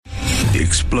The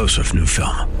explosive new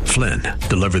film, Flynn,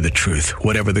 deliver the truth,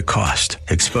 whatever the cost,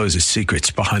 exposes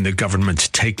secrets behind the government's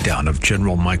takedown of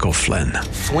General Michael Flynn.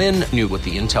 Flynn knew what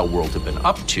the intel world had been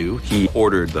up to. He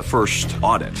ordered the first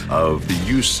audit of the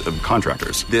use of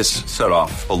contractors. This set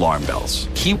off alarm bells.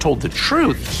 He told the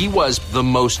truth. He was the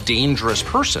most dangerous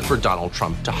person for Donald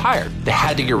Trump to hire. They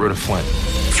had to get rid of Flynn.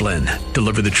 Flynn,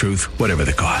 deliver the truth, whatever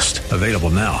the cost. Available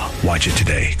now. Watch it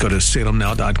today. Go to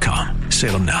salemnow.com.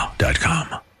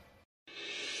 salemnow.com.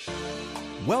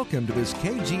 Welcome to this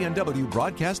KGNW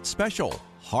broadcast special,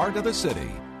 Heart of the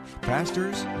City.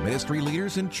 Pastors, ministry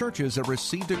leaders, and churches have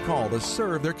received a call to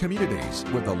serve their communities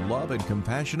with the love and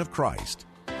compassion of Christ.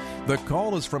 The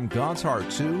call is from God's heart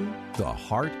to the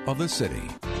heart of the city.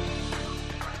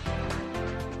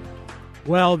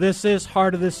 Well, this is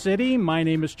Heart of the City. My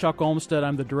name is Chuck Olmstead.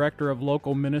 I'm the Director of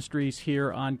Local Ministries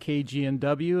here on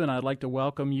KGNW, and I'd like to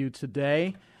welcome you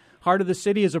today. Heart of the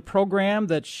City is a program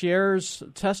that shares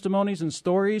testimonies and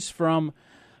stories from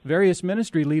various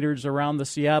ministry leaders around the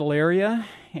Seattle area,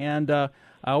 and I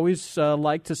always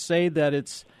like to say that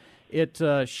it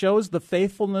shows the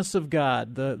faithfulness of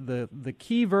God. The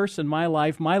key verse in my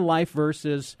life verse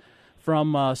is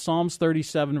from Psalms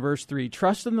 37, verse 3.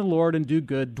 Trust in the Lord and do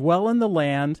good, dwell in the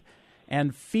land,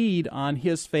 and feed on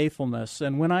His faithfulness.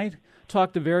 And when I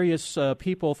talk to various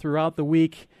people throughout the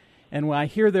week, and when I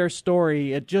hear their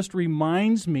story, it just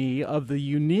reminds me of the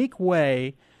unique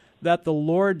way that the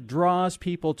Lord draws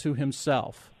people to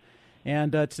Himself.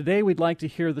 And today we'd like to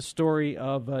hear the story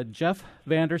of Jeff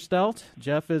Vanderstelt.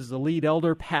 Jeff is the lead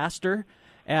elder pastor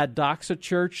at Doxa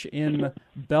Church in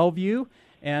Bellevue.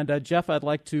 And Jeff, I'd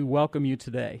like to welcome you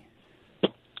today.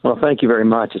 Well, thank you very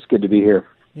much. It's good to be here.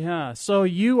 Yeah, so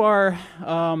you are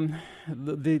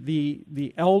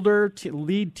the elder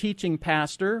lead teaching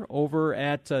pastor over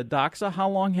at Doxa. How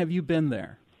long have you been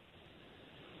there?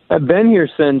 I've been here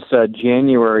since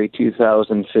January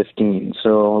 2015,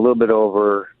 so a little bit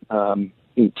over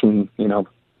 18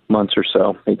 months or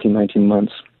so, 18, 19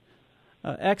 months.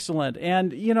 Excellent.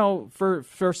 And,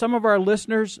 for some of our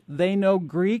listeners, they know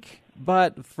Greek,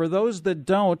 but for those that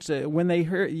don't, when they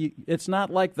hear, it's not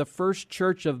like the First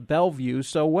Church of Bellevue.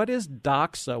 So what is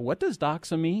Doxa? What does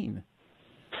Doxa mean?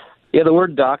 Yeah, the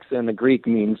word doxa in the Greek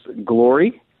means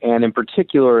glory, and in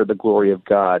particular, the glory of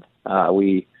God.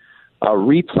 We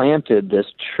replanted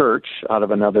this church out of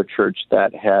another church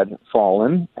that had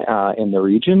fallen in the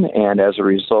region, and as a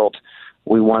result,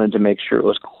 we wanted to make sure it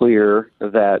was clear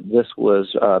that this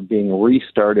was being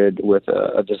restarted with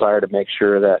a desire to make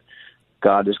sure that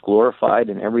God is glorified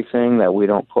in everything, that we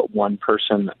don't put one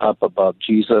person up above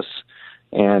Jesus.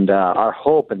 And our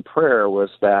hope and prayer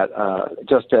was that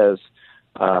just as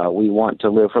we want to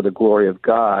live for the glory of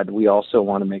God, we also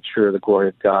want to make sure the glory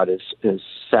of God is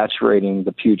saturating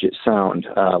the Puget Sound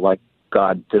like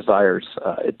God desires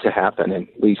it to happen. And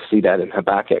we see that in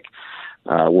Habakkuk,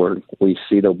 where we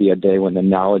see there'll be a day when the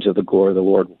knowledge of the glory of the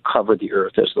Lord will cover the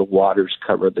earth as the waters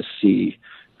cover the sea.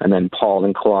 And then Paul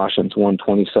in Colossians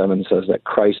 1:27 says that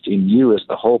Christ in you is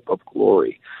the hope of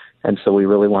glory. And so we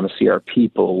really want to see our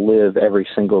people live every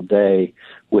single day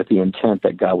with the intent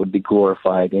that God would be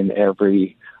glorified in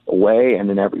every way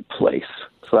and in every place.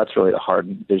 So that's really the heart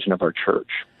and vision of our church.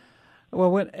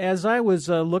 Well, as I was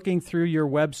looking through your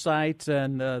website,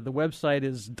 and the website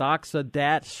is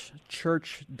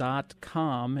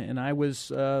doxa-church.com, and I was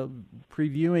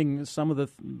previewing some of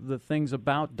the things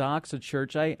about Doxa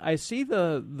Church, I see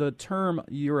the term,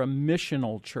 you're a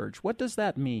missional church. What does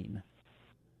that mean?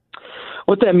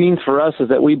 What that means for us is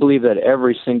that we believe that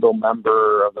every single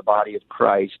member of the body of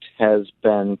Christ has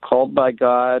been called by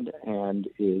God and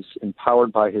is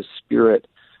empowered by His Spirit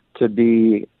to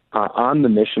be on the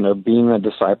mission of being a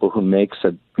disciple who makes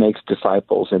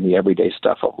disciples in the everyday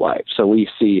stuff of life. So we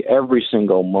see every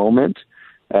single moment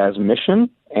as mission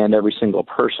and every single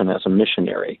person as a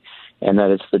missionary, and that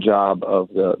it's the job of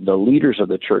the leaders of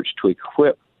the church to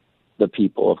equip the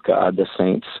people of God, the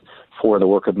saints, for the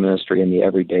work of ministry and the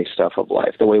everyday stuff of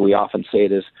life. The way we often say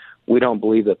it is, we don't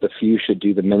believe that the few should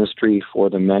do the ministry for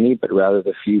the many, but rather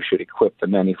the few should equip the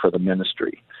many for the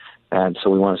ministry. And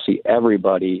so we want to see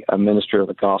everybody a minister of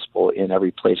the gospel in every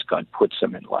place God puts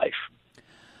them in life.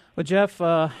 Well, Jeff,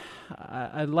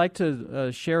 I'd like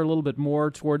to share a little bit more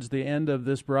towards the end of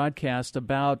this broadcast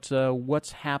about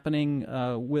what's happening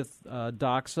with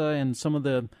Doxa and some of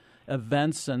the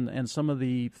events and some of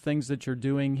the things that you're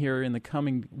doing here in the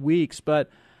coming weeks. But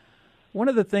one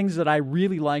of the things that I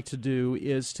really like to do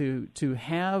is to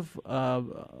have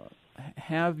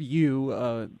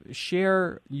you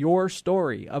share your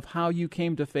story of how you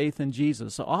came to faith in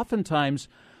Jesus. So oftentimes,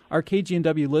 our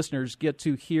KGNW listeners get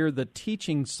to hear the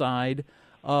teaching side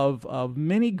of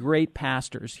many great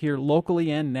pastors here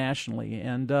locally and nationally,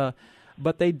 and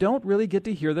but they don't really get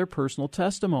to hear their personal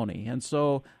testimony. And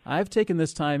so I've taken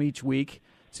this time each week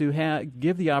to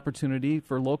give the opportunity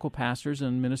for local pastors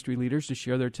and ministry leaders to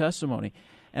share their testimony.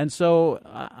 And so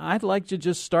I'd like to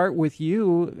just start with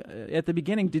you at the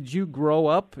beginning. Did you grow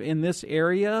up in this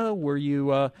area? Were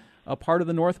you a part of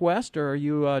the Northwest, or are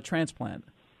you a transplant?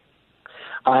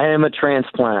 I am a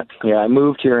transplant. Yeah, I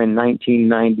moved here in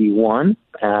 1991,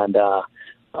 and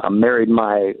married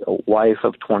my wife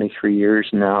of 23 years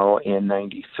now in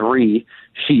 93.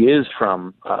 She is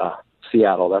from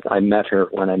Seattle. I met her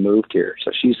when I moved here.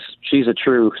 So she's a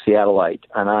true Seattleite,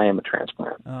 and I am a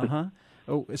transplant. Uh-huh.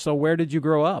 Oh, so where did you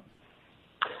grow up?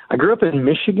 I grew up in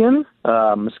Michigan,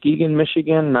 Muskegon,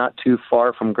 Michigan, not too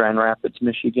far from Grand Rapids,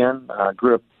 Michigan. I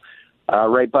grew up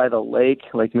right by the Lake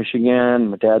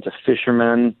Michigan. My dad's a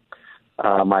fisherman.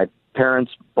 My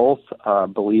parents both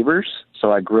believers,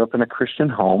 so I grew up in a Christian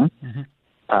home. Mm-hmm.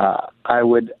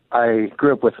 I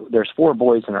grew up with, there's 4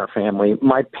 boys in our family.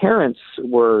 My parents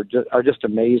are just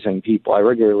amazing people. I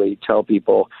regularly tell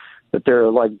people that they're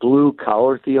like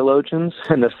blue-collar theologians,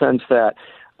 in the sense that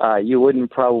you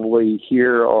wouldn't probably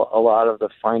hear a lot of the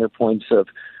finer points of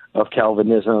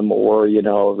Calvinism or,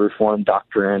 Reformed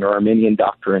doctrine or Arminian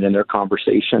doctrine in their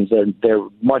conversations. They're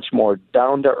much more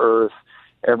down-to-earth,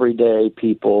 everyday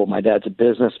people. My dad's a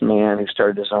businessman who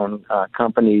started his own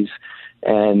companies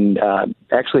and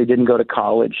actually didn't go to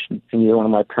college. Neither one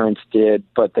of my parents did,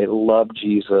 but they loved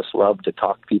Jesus, loved to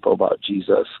talk to people about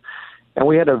Jesus. And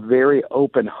we had a very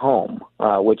open home,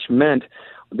 which meant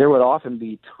there would often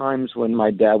be times when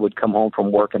my dad would come home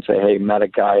from work and say, "Hey, met a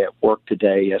guy at work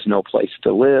today. He has no place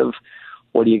to live.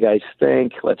 What do you guys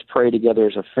think? Let's pray together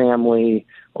as a family."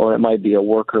 Or it might be a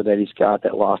worker that he's got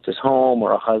that lost his home,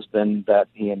 or a husband that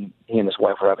he and his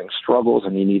wife were having struggles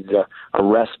and he needed a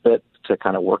respite to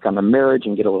kind of work on the marriage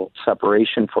and get a little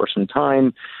separation for some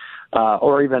time,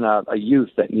 or even a youth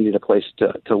that needed a place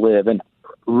to live. And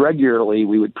regularly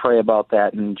we would pray about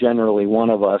that, and generally one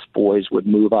of us boys would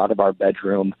move out of our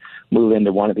bedroom, move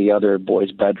into one of the other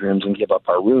boys' bedrooms, and give up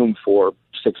our room for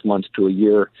 6 months to a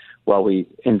year while we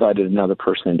invited another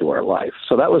person into our life.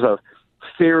 So that was a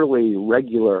fairly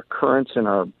regular occurrence in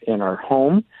our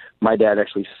home. My dad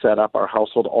actually set up our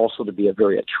household also to be a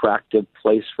very attractive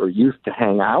place for youth to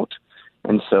hang out.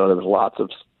 And so there was lots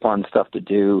of fun stuff to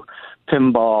do: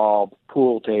 pinball,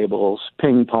 pool tables,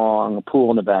 ping pong, a pool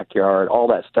in the backyard, all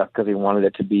that stuff, because he wanted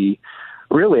it to be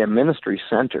really a ministry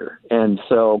center. And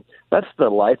so that's the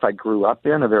life I grew up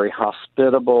in, a very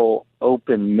hospitable,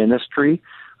 open ministry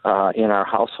in our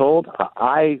household.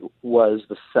 I was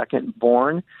the second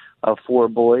born of 4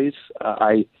 boys.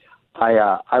 I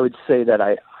would say that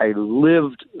I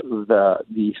lived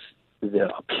the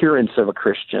appearance of a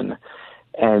Christian,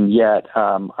 and yet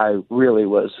I really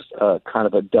was kind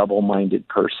of a double-minded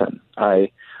person.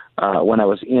 When I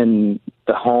was in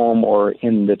the home or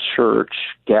in the church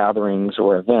gatherings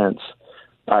or events,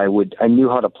 I knew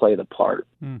how to play the part.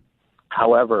 Mm.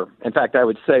 However, in fact, I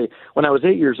would say when I was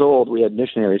 8 years old, we had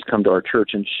missionaries come to our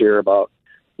church and share about,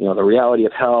 the reality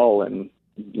of hell and,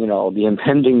 the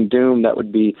impending doom that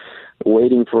would be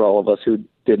waiting for all of us who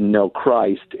didn't know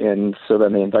Christ. And so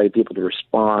then they invited people to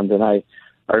respond. And I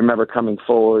remember coming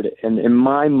forward, and in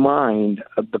my mind,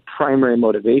 the primary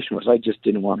motivation was I just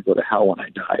didn't want to go to hell when I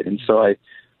died. And so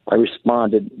I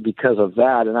responded because of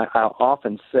that. And I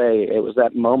often say it was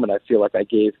that moment I feel like I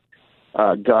gave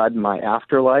God my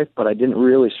afterlife, but I didn't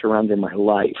really surrender my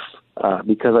life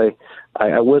because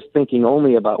I was thinking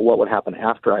only about what would happen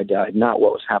after I died, not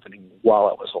what was happening while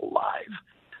I was alive.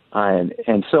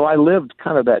 And so I lived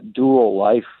kind of that dual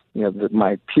life.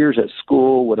 My peers at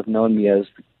school would have known me as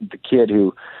the kid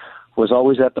who was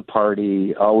always at the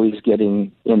party, always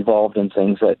getting involved in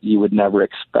things that you would never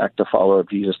expect a follower of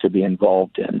Jesus to be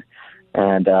involved in.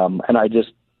 And I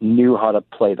just knew how to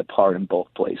play the part in both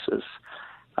places.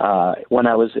 When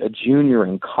I was a junior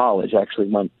in college, I actually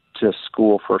went to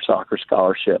school for a soccer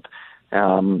scholarship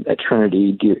at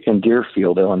Trinity in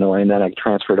Deerfield, Illinois, and then I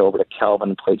transferred over to Calvin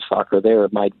and played soccer there.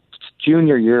 My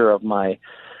junior year of the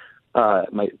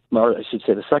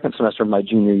second semester of my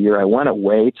junior year, I went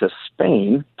away to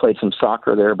Spain, played some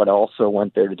soccer there, but I also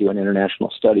went there to do an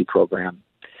international study program.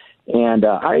 And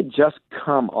I had just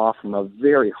come off from a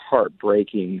very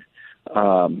heartbreaking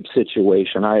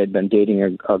situation. I had been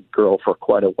dating a girl for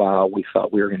quite a while. We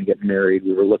thought we were going to get married.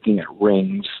 We were looking at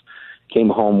rings. Came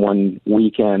home one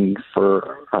weekend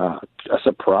for a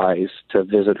surprise to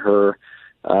visit her.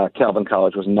 Calvin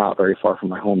College was not very far from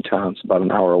my hometown. It's about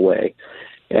an hour away.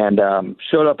 and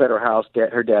showed up at her house.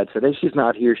 Her dad said, "Hey, she's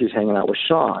not here. She's hanging out with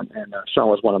Sean." And Sean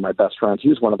was one of my best friends. He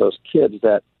was one of those kids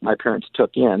that my parents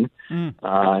took in,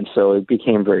 and so it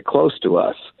became very close to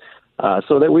us.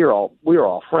 So that we were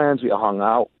all friends. We all hung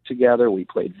out together. We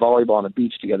played volleyball on the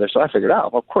beach together. So I figured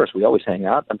out, of course, we always hang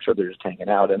out. I'm sure they're just hanging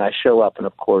out. And I show up, and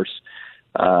of course,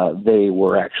 they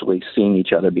were actually seeing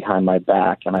each other behind my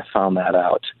back, and I found that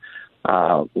out.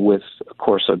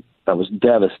 I was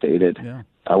devastated. Yeah.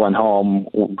 I went home,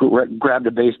 grabbed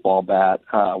a baseball bat,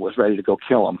 was ready to go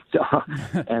kill him.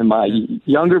 And my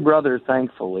younger brother,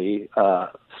 thankfully,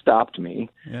 stopped me.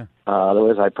 Yeah.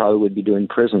 Otherwise, I probably would be doing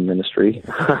prison ministry.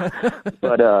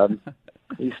 But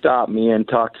he stopped me and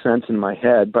talked sense in my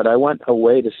head. But I went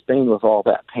away to Spain with all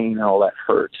that pain and all that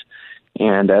hurt.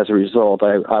 And as a result,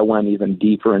 I went even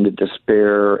deeper into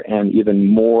despair and even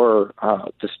more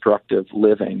destructive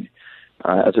living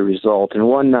as a result. And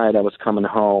one night I was coming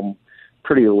home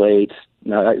pretty late.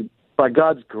 By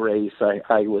God's grace,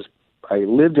 I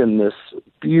lived in this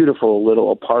beautiful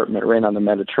little apartment right on the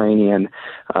Mediterranean.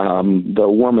 The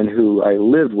woman who I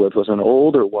lived with was an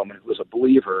older woman who was a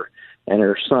believer, and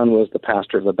her son was the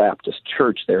pastor of the Baptist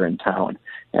church there in town.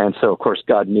 And so, of course,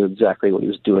 God knew exactly what he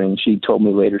was doing. She told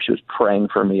me later she was praying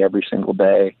for me every single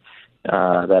day,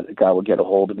 that God would get a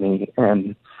hold of me.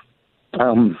 And,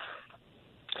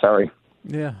 sorry.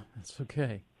 Yeah, that's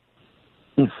okay.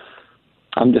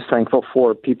 I'm just thankful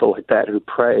for people like that who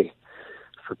pray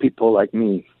for people like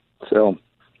me. So,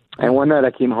 and one night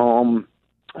I came home,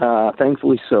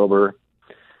 thankfully sober,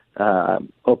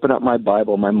 opened up my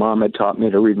Bible. My mom had taught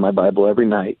me to read my Bible every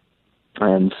night.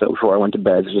 And so before I went to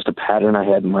bed, it's just a pattern I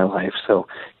had in my life. So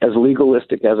as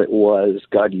legalistic as it was,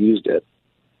 God used it.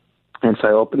 And so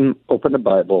I opened the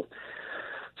Bible,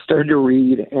 started to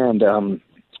read, and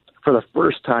for the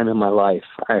first time in my life,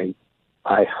 I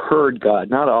heard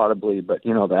God, not audibly, but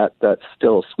that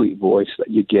still sweet voice that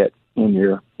you get in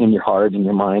your heart and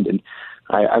your mind. And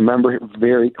I remember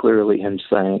very clearly him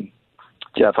saying,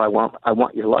 "Jeff, I want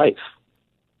your life.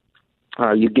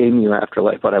 You gave me your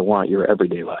afterlife, but I want your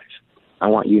everyday life. I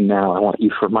want you now. I want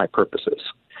you for my purposes."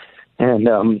 And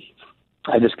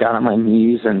I just got on my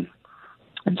knees and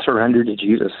surrendered to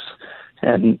Jesus.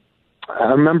 And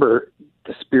I remember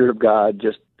the Spirit of God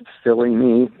just filling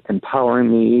me,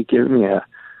 empowering me, giving me a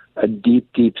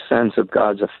deep, deep sense of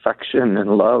God's affection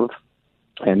and love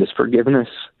and his forgiveness.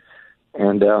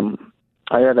 And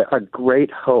I had a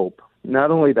great hope,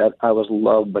 not only that I was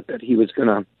loved, but that he was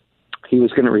gonna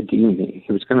redeem me.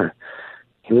 He was gonna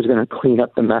clean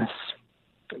up the mess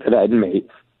that I'd made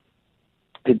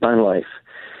in my life.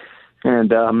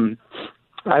 And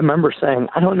I remember saying,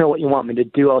 "I don't know what you want me to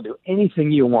do. I'll do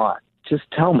anything you want. Just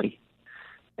tell me."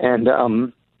 And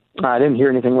I didn't hear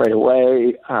anything right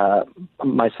away.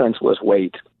 My sense was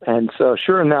wait. And so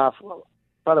sure enough,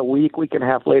 about a week and a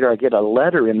half later, I get a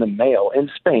letter in the mail in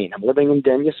Spain. I'm living in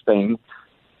Denia, Spain,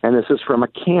 and this is from a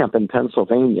camp in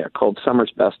Pennsylvania called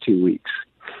Summer's Best 2 Weeks.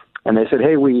 And they said,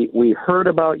 "Hey, we heard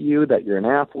about you, that you're an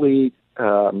athlete."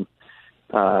 They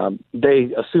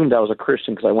assumed I was a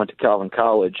Christian because I went to Calvin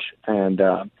College,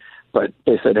 but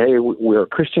they said, "Hey, we're a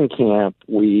Christian camp.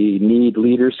 We need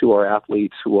leaders who are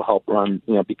athletes who will help run,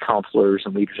 be counselors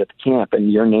and leaders at the camp.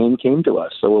 And your name came to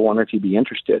us, so we're wondering if you'd be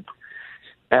interested."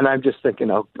 And I'm just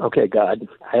thinking, "Oh, okay, God,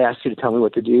 I asked you to tell me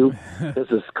what to do. This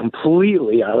is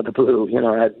completely out of the blue.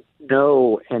 I had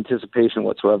no anticipation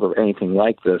whatsoever of anything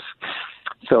like this."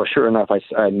 So sure enough,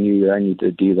 I knew I needed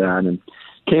to do that, and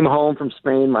came home from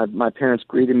Spain. My parents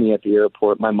greeted me at the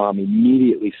airport. My mom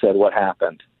immediately said, "What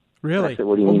happened?" Really? I said,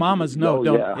 "What do you mean?" Mamas know,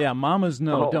 mamas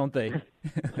know, don't they?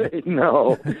 They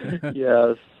know.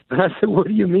 Yes. And I said, "What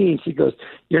do you mean?" She goes,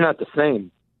 "You're not the same.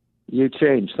 You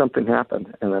changed. Something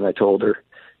happened." And then I told her,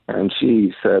 and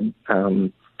she said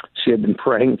she had been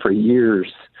praying for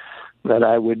years that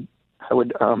I would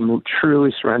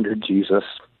truly surrender to Jesus.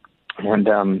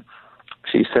 And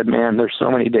she said, "Man, there's so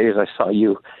many days I saw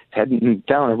you heading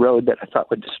down a road that I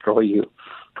thought would destroy you."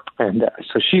 And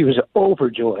so she was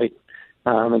overjoyed.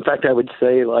 In fact, I would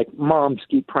say, moms,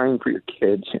 keep praying for your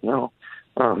kids,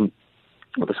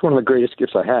 That's one of the greatest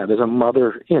gifts I have, is a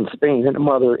mother in Spain and a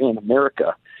mother in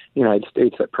America, United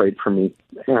States, that prayed for me.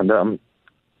 And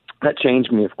that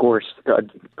changed me, of course.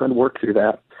 God worked through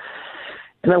that.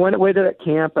 And I went away to that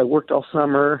camp. I worked all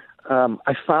summer.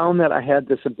 I found that I had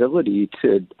this ability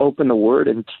to open the Word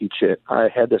and teach it. I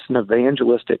had this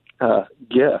evangelistic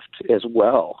gift as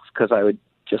well, because I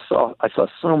saw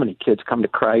so many kids come to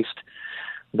Christ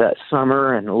that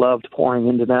summer and loved pouring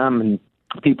into them, and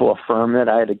people affirmed that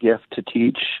I had a gift to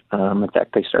teach. In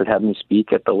fact, they started having me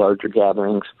speak at the larger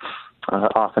gatherings,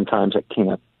 oftentimes at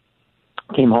camp.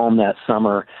 Came home that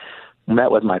summer,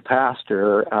 met with my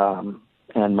pastor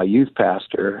and my youth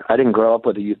pastor. I didn't grow up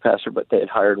with a youth pastor, but they had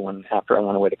hired one after I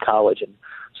went away to college. And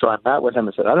so I met with him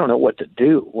and said, I don't know what to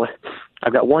do.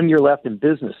 I've got 1 year left in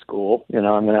business school. I'm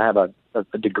going to have a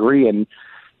degree in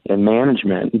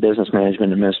management, business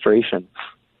management administration.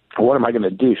 What am I going to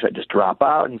do? Should I just drop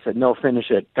out? And he said, no, finish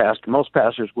it. Most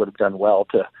pastors would have done well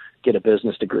to get a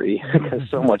business degree because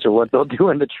so much of what they'll do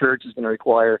in the church is going to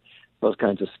require those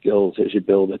kinds of skills as you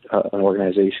build an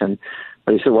organization.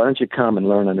 But he said, why don't you come and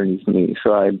learn underneath me?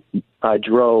 So I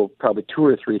drove probably 2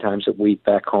 or 3 times a week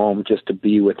back home just to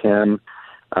be with him,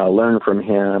 learn from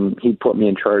him. He put me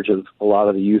in charge of a lot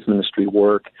of the youth ministry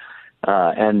work.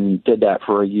 And did that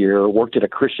for a year, worked at a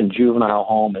Christian juvenile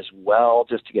home as well,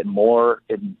 just to get more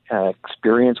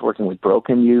experience working with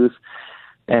broken youth.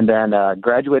 And then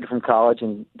graduated from college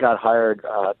and got hired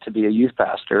to be a youth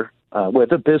pastor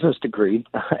with a business degree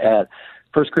at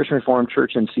First Christian Reformed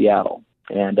Church in Seattle.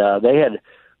 And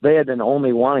they had been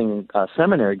only wanting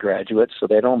seminary graduates, so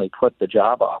they'd only put the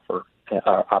job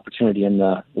opportunity in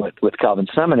with Calvin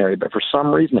Seminary. But for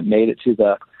some reason, it made it to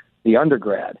the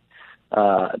undergrad.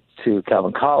 To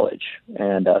Calvin College.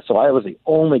 And so I was the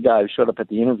only guy who showed up at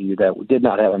the interview that did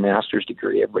not have a master's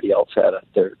degree. Everybody else had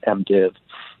their MDiv.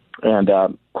 And,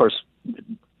 of course,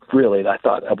 really, I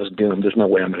thought I was doomed. There's no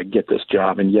way I'm going to get this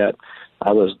job. And yet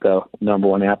I was the number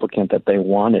one applicant that they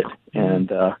wanted.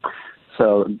 And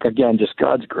so, again, just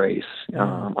God's grace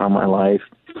on my life.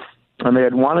 And they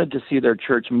had wanted to see their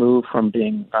church move from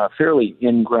being fairly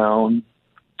in-ground,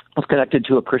 connected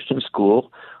to a Christian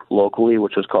school locally,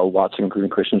 which was called Watson Green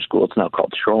Christian School. It's now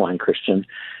called Shoreline Christian.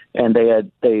 And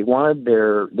they wanted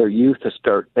their youth to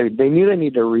start. They knew they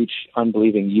needed to reach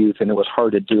unbelieving youth, and it was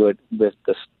hard to do it with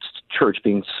the church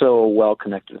being so well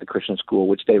connected to the Christian school,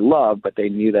 which they loved, but they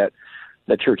knew that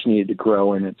the church needed to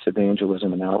grow in its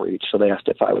evangelism and outreach. So they asked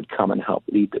if I would come and help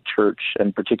lead the church,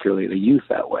 and particularly the youth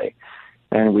that way.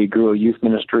 And we grew a youth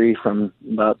ministry from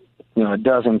about a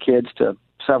dozen kids to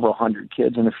several hundred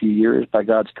kids in a few years by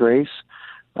God's grace.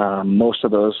 Most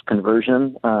of those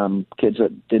conversion, kids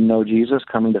that didn't know Jesus,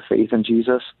 coming to faith in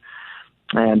Jesus.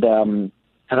 And then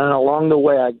along the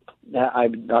way,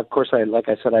 like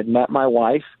I said, I'd met my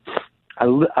wife.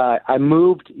 I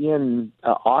moved in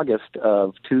August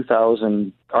of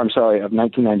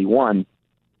 1991.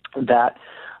 That,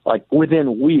 like,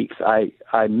 within weeks, I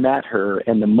met her,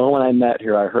 and the moment I met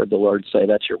her, I heard the Lord say,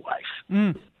 "That's your wife."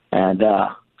 And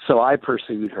so I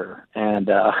pursued her, and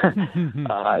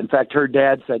in fact, her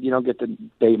dad said, "You don't get to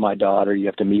date my daughter. You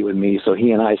have to meet with me." So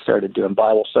he and I started doing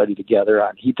Bible study together.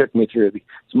 He took me through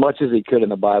as much as he could in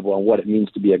the Bible on what it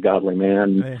means to be a godly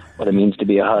man, what it means to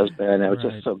be a husband. I was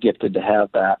just so gifted to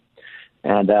have that.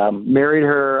 And married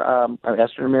her. I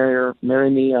asked her to marry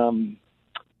me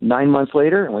 9 months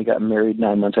later, and we got married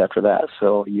 9 months after that.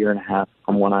 So a year and a half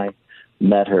from when I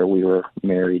met her, we were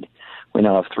married. We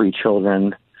now have 3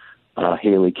 children.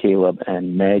 Haley, Caleb,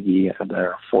 and Maggie.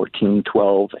 They're 14,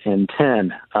 12, and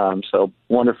 10. So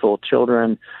wonderful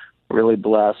children, really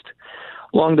blessed.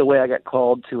 Along the way, I got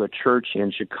called to a church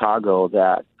in Chicago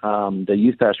that the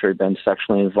youth pastor had been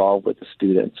sexually involved with the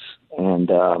students and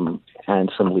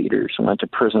some leaders. I went to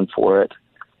prison for it.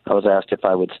 I was asked if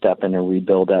I would step in and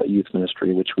rebuild that youth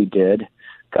ministry, which we did.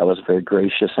 God was very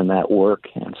gracious in that work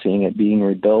and seeing it being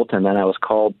rebuilt. And then I was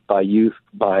called by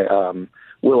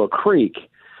Willow Creek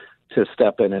to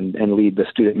step in and lead the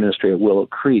student ministry at Willow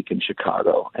Creek in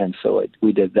Chicago. And so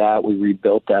we did that. We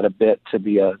rebuilt that a bit to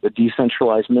be a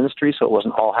decentralized ministry, so it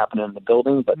wasn't all happening in the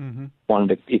building, but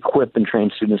wanted to equip and train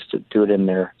students to do it in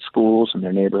their schools and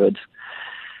their neighborhoods.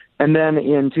 And then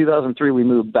in 2003, we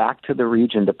moved back to the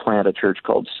region to plant a church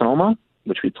called Soma,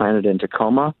 which we planted in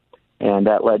Tacoma, and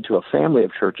that led to a family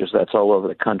of churches that's all over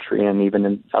the country and even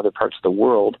in other parts of the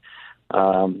world,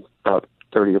 about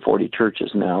 30 or 40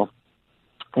 churches now.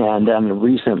 And then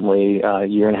recently, a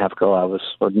year and a half ago,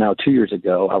 2 years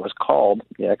ago, I was called,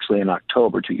 actually in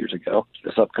October 2 years ago,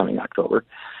 this upcoming October,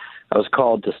 I was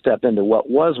called to step into what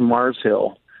was Mars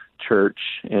Hill Church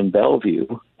in Bellevue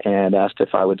and asked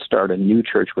if I would start a new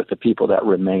church with the people that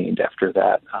remained after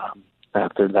that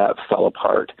fell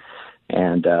apart.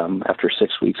 And after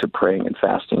 6 weeks of praying and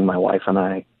fasting, my wife and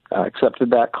I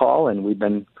accepted that call, and we've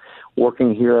been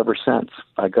working here ever since.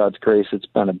 By God's grace, it's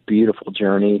been a beautiful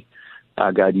journey.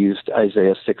 God used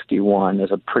Isaiah 61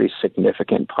 as a pretty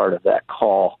significant part of that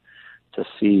call to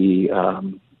see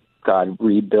God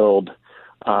rebuild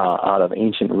out of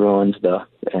ancient ruins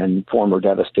and former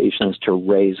devastations to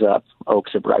raise up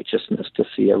oaks of righteousness to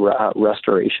see a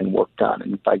restoration work done.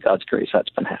 And by God's grace, that's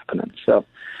been happening. So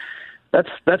That's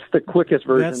the quickest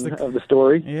version of the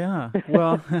story. Yeah.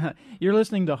 Well, you're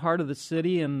listening to Heart of the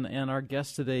City, and our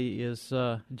guest today is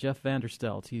Jeff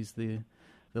Vanderstelt. He's the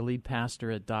lead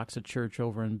pastor at Doxa Church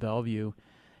over in Bellevue.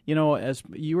 You know, as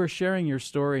you were sharing your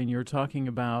story, and you were talking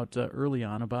about early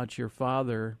on about your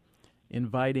father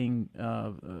inviting,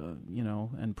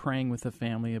 and praying with the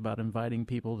family about inviting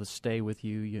people to stay with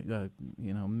you,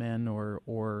 men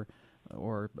or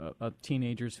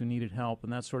teenagers who needed help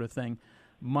and that sort of thing.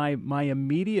 My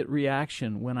immediate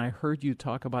reaction when I heard you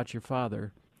talk about your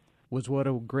father was, what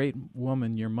a great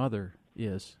woman your mother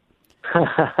is.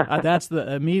 That's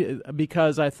the immediate,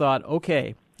 because I thought,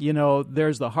 okay,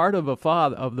 there's the heart of a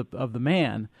father of the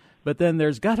man, but then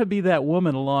there's got to be that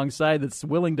woman alongside that's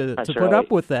willing to put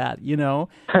up with that, And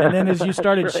then as you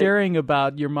started right. sharing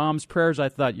about your mom's prayers, I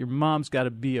thought your mom's got to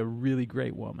be a really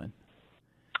great woman.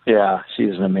 Yeah,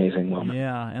 she's an amazing woman.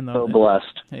 Yeah, and so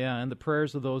blessed. Yeah, and the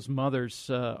prayers of those mothers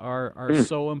are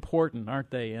so important,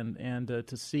 aren't they? And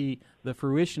to see the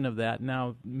fruition of that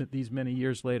now, these many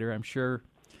years later, I'm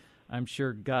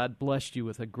sure God blessed you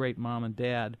with a great mom and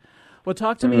dad. Well,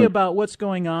 talk to me about what's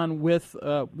going on with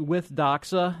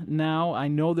Doxa now. I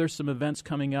know there's some events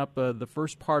coming up the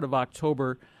first part of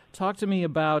October. Talk to me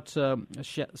about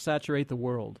Saturate the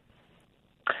World.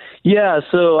 Yeah,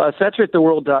 so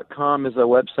SaturateTheWorld.com is a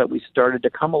website we started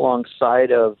to come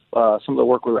alongside of some of the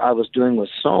work I was doing with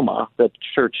Soma, the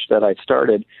church that I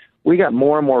started. We got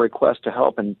more and more requests to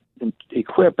help and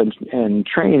equip and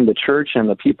train the church and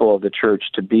the people of the church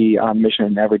to be on mission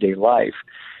in everyday life.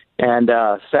 And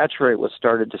Saturate was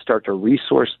started to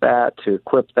resource that, to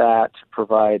equip that, to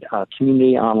provide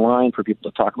community online for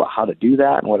people to talk about how to do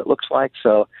that and what it looks like.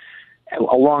 So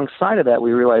alongside of that,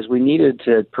 we realized we needed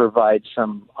to provide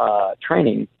some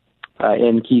training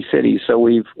in key cities. So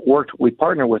we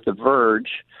partnered with The Verge,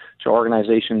 it's an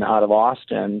organization out of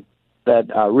Austin that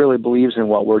really believes in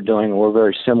what we're doing, and we're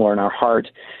very similar in our heart,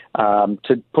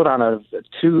 to put on a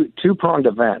two-pronged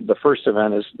event. The first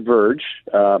event is Verge,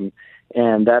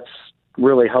 and that's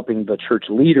really helping the church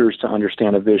leaders to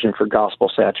understand a vision for gospel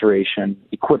saturation,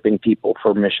 equipping people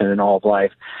for mission in all of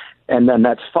life. And then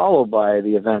that's followed by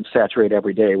the event Saturate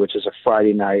Every Day, which is a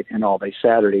Friday night and all-day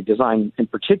Saturday, designed in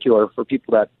particular for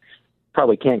people that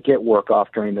probably can't get work off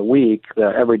during the week,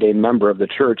 the everyday member of the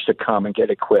church, to come and get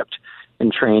equipped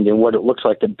and trained in what it looks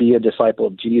like to be a disciple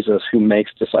of Jesus who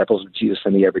makes disciples of Jesus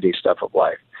in the everyday stuff of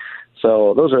life.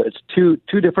 So it's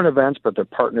two different events, but they're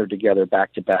partnered together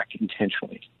back to back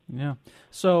intentionally. Yeah.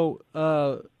 So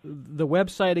the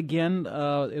website again,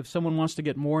 if someone wants to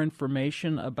get more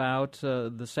information about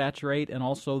the Saturate and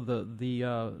also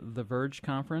the Verge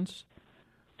conference.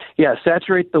 Yeah,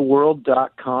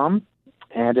 SaturateTheWorld.com,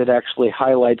 and it actually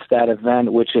highlights that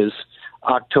event, which is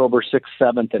October 6th,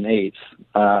 7th, and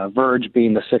 8th. Verge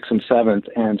being the 6th and 7th,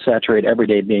 and Saturate Every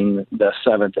Day being the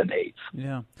 7th and 8th.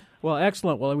 Yeah. Well,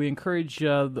 excellent. Well, we encourage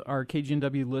our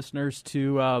KGNW listeners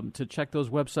to check those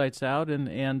websites out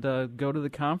and go to the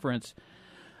conference.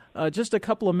 Just a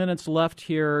couple of minutes left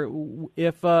here.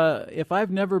 If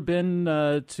I've never been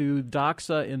to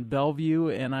Doxa in Bellevue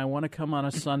and I want to come on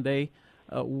a Sunday,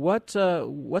 what's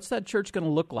that church going to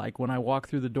look like when I walk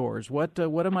through the doors? What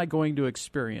am I going to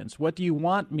experience? What do you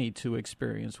want me to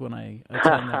experience when I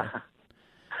attend there?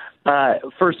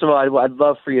 First of all, I'd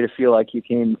love for you to feel like you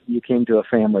came to a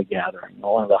family gathering.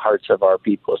 One of the hearts of our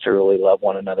people is to really love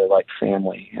one another like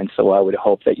family, and so I would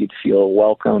hope that you'd feel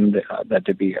welcomed, that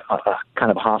there'd be a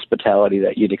kind of hospitality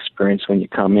that you'd experience when you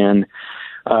come in.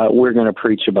 We're going to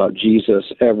preach about Jesus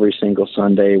every single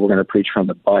Sunday. We're going to preach from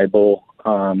the Bible,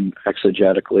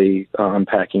 exegetically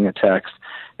unpacking a text,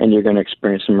 and you're going to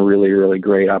experience some really, really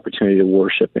great opportunity to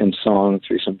worship in song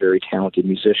through some very talented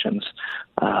musicians.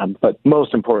 But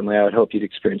most importantly, I would hope you'd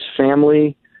experience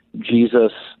family,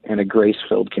 Jesus, and a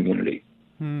grace-filled community.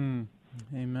 Amen,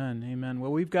 amen.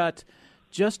 Well, we've got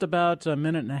just about a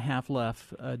minute and a half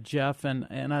left, Jeff, and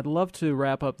I'd love to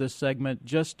wrap up this segment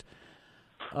just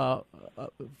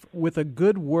with a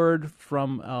good word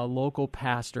from a local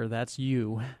pastor, that's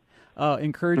you,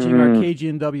 encouraging our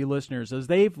KGNW listeners, as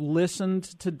they've listened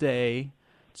today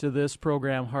to this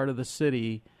program, Heart of the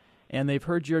City, and they've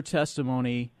heard your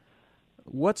testimony.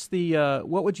 What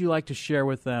would you like to share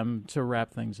with them to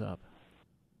wrap things up?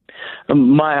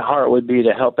 My heart would be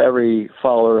to help every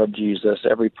follower of Jesus,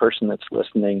 every person that's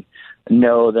listening,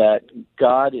 know that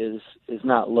God is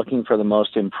not looking for the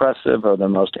most impressive or the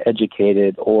most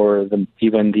educated or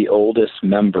even the oldest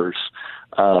members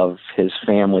of his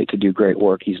family to do great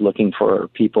work. He's looking for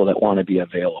people that want to be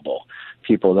available,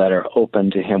 people that are open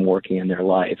to him working in their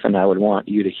life. And I would want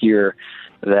you to hear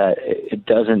that it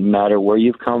doesn't matter where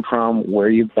you've come from, where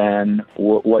you've been,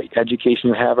 what education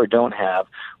you have or don't have.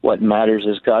 What matters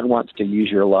is God wants to use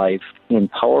your life in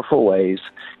powerful ways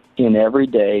in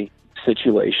everyday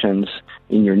situations,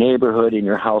 in your neighborhood, in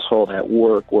your household, at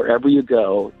work, wherever you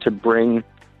go, to bring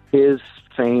his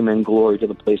fame and glory to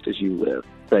the places you live.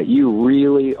 That you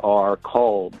really are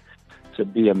called to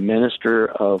be a minister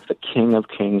of the King of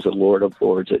Kings, the Lord of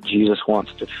Lords, that Jesus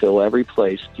wants to fill every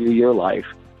place through your life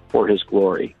for his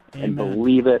glory. Amen. And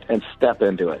believe it and step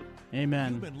into it.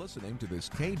 Amen. You've been listening to this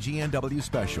KGNW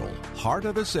special, Heart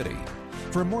of the City.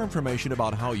 For more information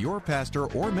about how your pastor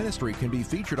or ministry can be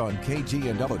featured on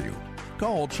KGNW,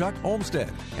 call Chuck Olmsted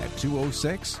at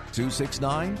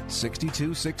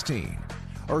 206-269-6216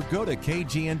 or go to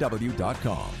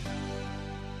kgnw.com.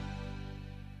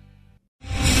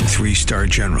 3-star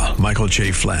General Michael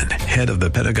J. Flynn, head of the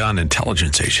Pentagon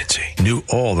Intelligence Agency, knew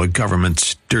all the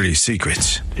government's dirty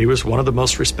secrets. He was one of the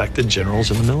most respected generals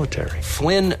in the military.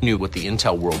 Flynn knew what the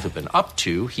intel world had been up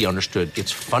to. He understood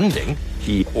its funding.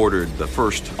 He ordered the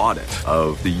first audit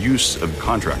of the use of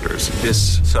contractors.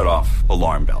 This set off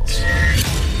alarm bells.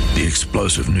 The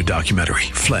explosive new documentary,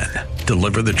 Flynn,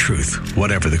 Deliver the Truth,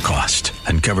 Whatever the Cost,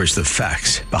 uncovers the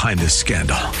facts behind this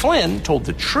scandal. Flynn told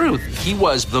the truth. He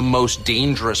was the most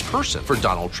dangerous person for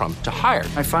Donald Trump to hire.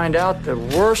 I find out the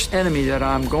worst enemy that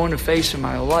I'm going to face in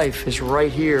my life is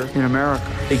right here in America.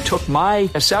 They took my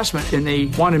assessment and they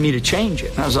wanted me to change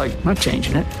it. And I was like, I'm not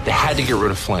changing it. They had to get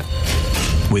rid of Flynn.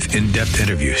 With in-depth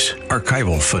interviews,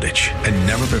 archival footage, and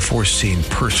never-before-seen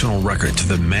personal records of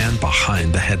the man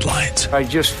behind the headlines. I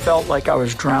just felt like I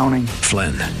was drowning.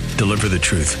 Flynn, Deliver the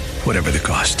Truth, Whatever the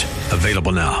Cost.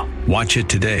 Available now. Watch it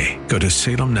today. Go to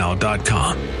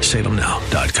salemnow.com.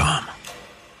 salemnow.com.